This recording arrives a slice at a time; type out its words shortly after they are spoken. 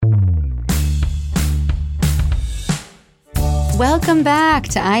Welcome back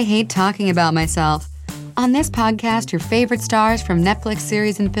to I Hate Talking About Myself. On this podcast, your favorite stars from Netflix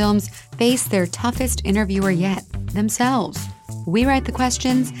series and films face their toughest interviewer yet, themselves. We write the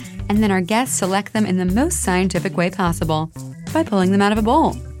questions, and then our guests select them in the most scientific way possible, by pulling them out of a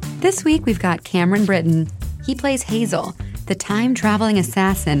bowl. This week, we've got Cameron Britton. He plays Hazel, the time-traveling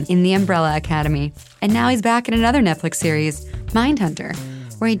assassin in The Umbrella Academy. And now he's back in another Netflix series, Mindhunter,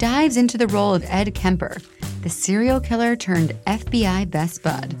 where he dives into the role of Ed Kemper, the serial killer turned FBI best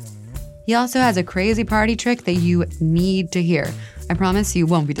bud. He also has a crazy party trick that you need to hear. I promise you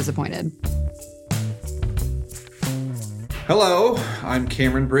won't be disappointed. Hello, I'm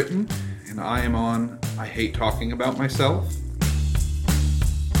Cameron Britton, and I am on I Hate Talking About Myself.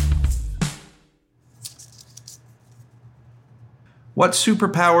 What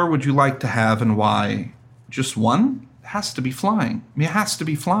superpower would you like to have and why? Just one? It has to be flying. I mean, it has to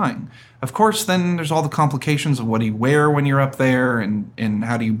be flying. Of course, then there's all the complications of what do you wear when you're up there and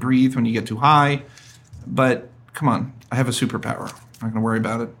how do you breathe when you get too high. But come on, I have a superpower. I'm not going to worry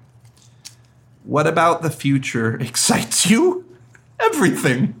about it. What about the future excites you?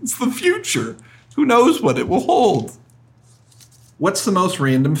 Everything. It's the future. Who knows what it will hold? What's the most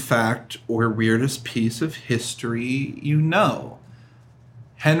random fact or weirdest piece of history you know?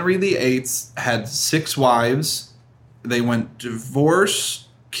 Henry VIII had 6 wives. They went divorce,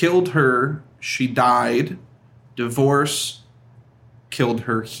 killed her, she died. Divorce, killed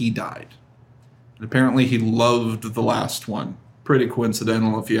her, he died. And apparently he loved the last one. Pretty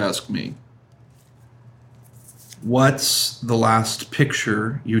coincidental if you ask me. What's the last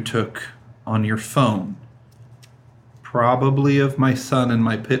picture you took on your phone? Probably of my son and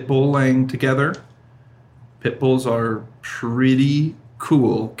my pit bull laying together. Pit bulls are pretty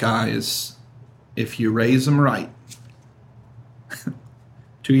cool, guys, if you raise them right.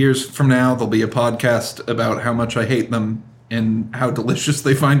 2 years from now, there'll be a podcast about how much I hate them and how delicious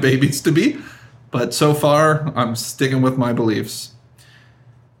they find babies to be. But so far, I'm sticking with my beliefs.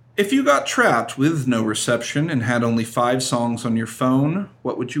 If you got trapped with no reception and had only 5 songs on your phone,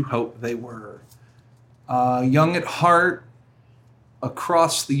 what would you hope they were? Young at Heart,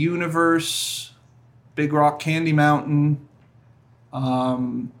 Across the Universe, Big Rock Candy Mountain,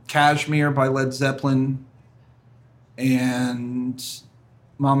 Kashmir by Led Zeppelin, and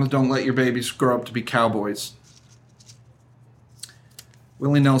Mamas Don't Let Your Babies Grow Up to Be Cowboys.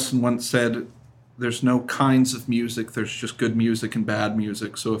 Willie Nelson once said, there's no kinds of music, there's just good music and bad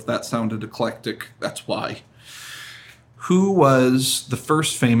music. So if that sounded eclectic, that's why. Who was the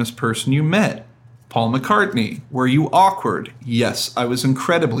first famous person you met? Paul McCartney. Were you awkward? Yes, I was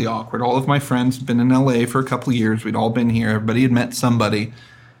incredibly awkward. All of my friends had been in LA for a couple of years. We'd all been here. Everybody had met somebody.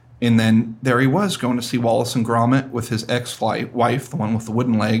 And then there he was going to see Wallace and Gromit with his ex-wife, the one with the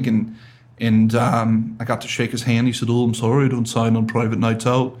wooden leg. And I got to shake his hand. He said, oh, I'm sorry, I don't sign on private nights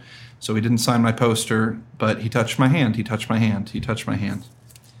out. So he didn't sign my poster, but he touched my hand. He touched my hand. He touched my hand.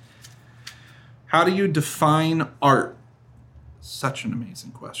 How do you define art? Such an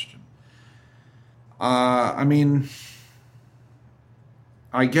amazing question. I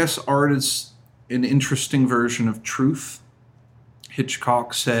guess art is an interesting version of truth.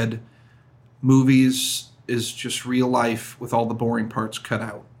 Hitchcock said, movies is just real life with all the boring parts cut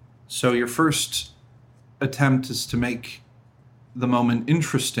out. So your first attempt is to make the moment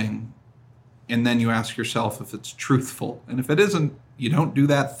interesting, and then you ask yourself if it's truthful. And if it isn't, you don't do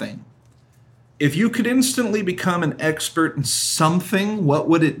that thing. If you could instantly become an expert in something, what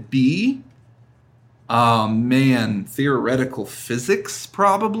would it be? Theoretical physics,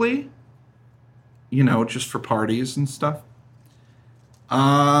 probably. You know, just for parties and stuff.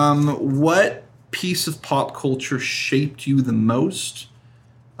 What piece of pop culture shaped you the most?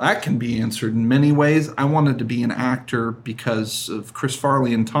 That can be answered in many ways. I wanted to be an actor because of Chris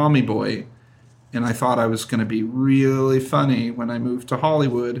Farley and Tommy Boy, and I thought I was going to be really funny when I moved to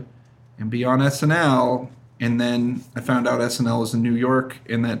Hollywood and be on SNL, and then I found out SNL is in New York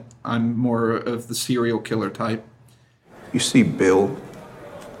and that I'm more of the serial killer type. You see, Bill,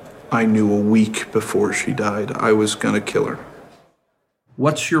 I knew a week before she died I was going to kill her.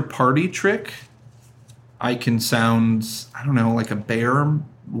 What's your party trick? I can sound, like a bear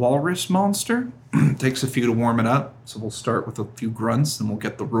walrus monster. Takes a few to warm it up, so we'll start with a few grunts and we'll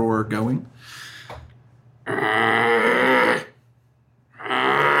get the roar going.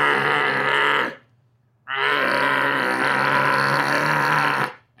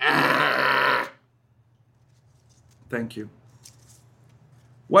 Thank you.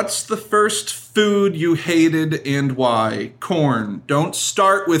 What's the first food you hated and why? Corn. Don't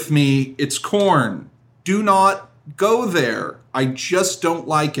start with me. It's corn. Do not go there. I just don't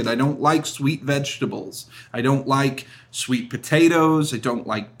like it. I don't like sweet vegetables. I don't like sweet potatoes. I don't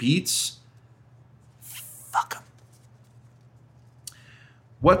like beets. Fuck 'em.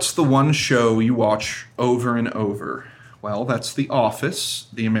 What's the one show you watch over and over? Well, that's The Office,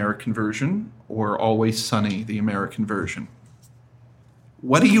 the American version, or Always Sunny, the American version.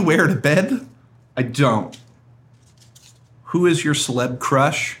 What do you wear to bed? I don't. Who is your celeb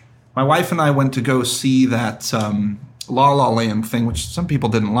crush? My wife and I went to go see that La La Land thing, which some people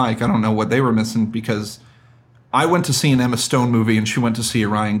didn't like. I don't know what they were missing, because I went to see an Emma Stone movie and she went to see a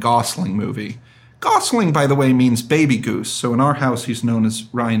Ryan Gosling movie. Gosling, by the way, means baby goose, so in our house he's known as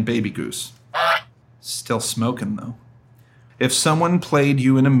Ryan Baby Goose. Still smoking, though. If someone played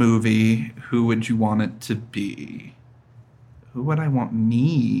you in a movie, who would you want it to be? Who would I want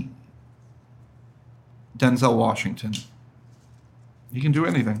me? Denzel Washington. He can do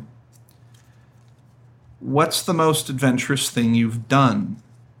anything. What's the most adventurous thing you've done?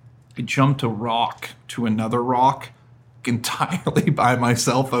 I jumped a rock to another rock entirely by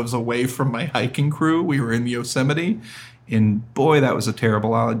myself. I was away from my hiking crew. We were in Yosemite. And boy, that was a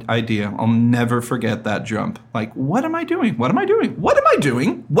terrible idea. I'll never forget that jump. Like, what am I doing? What am I doing? What am I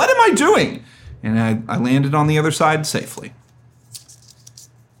doing? What am I doing? And I landed on the other side safely.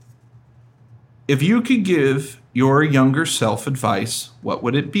 If you could give your younger self advice, what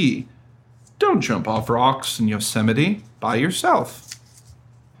would it be? Don't jump off rocks in Yosemite by yourself.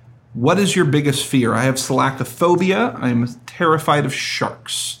 What is your biggest fear? I have selactophobia. I'm terrified of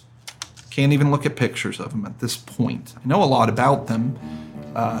sharks. Can't even look at pictures of them at this point. I know a lot about them.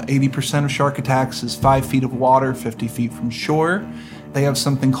 80% of shark attacks is 5 feet of water, 50 feet from shore. They have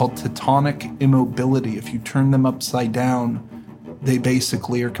something called tetanic immobility. If you turn them upside down, they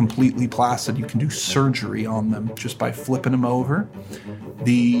basically are completely placid. You can do surgery on them just by flipping them over.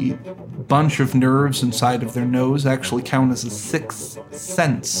 The bunch of nerves inside of their nose actually count as a sixth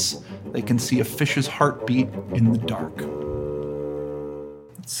sense. They can see a fish's heartbeat in the dark.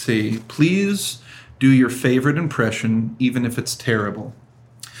 Let's see. Please do your favorite impression, even if it's terrible.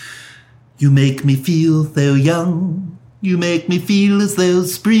 You make me feel so young. You make me feel as though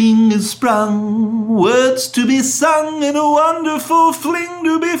spring has sprung. Words to be sung and a wonderful fling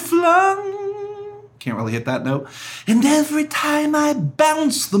to be flung. Can't really hit that note. And every time I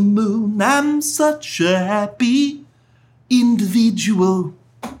bounce the moon, I'm such a happy individual.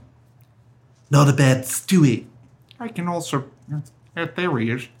 Not a bad Stewie. I can also... there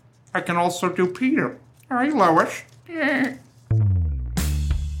he is. I can also do Peter. Hi, Lois. Yeah.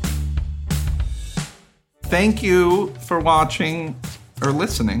 Thank you for watching or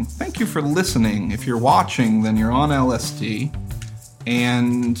listening. Thank you for listening. If you're watching, then you're on LSD.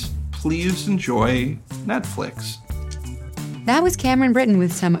 And please enjoy Netflix. That was Cameron Britton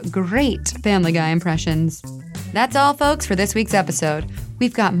with some great Family Guy impressions. That's all, folks, for this week's episode.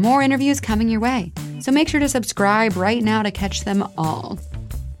 We've got more interviews coming your way, so make sure to subscribe right now to catch them all.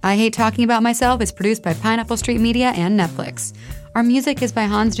 I Hate Talking About Myself is produced by Pineapple Street Media and Netflix. Our music is by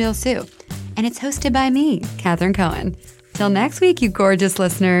Hansdale Sue, and it's hosted by me, Catherine Cohen. Till next week, you gorgeous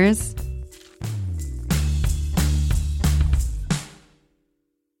listeners.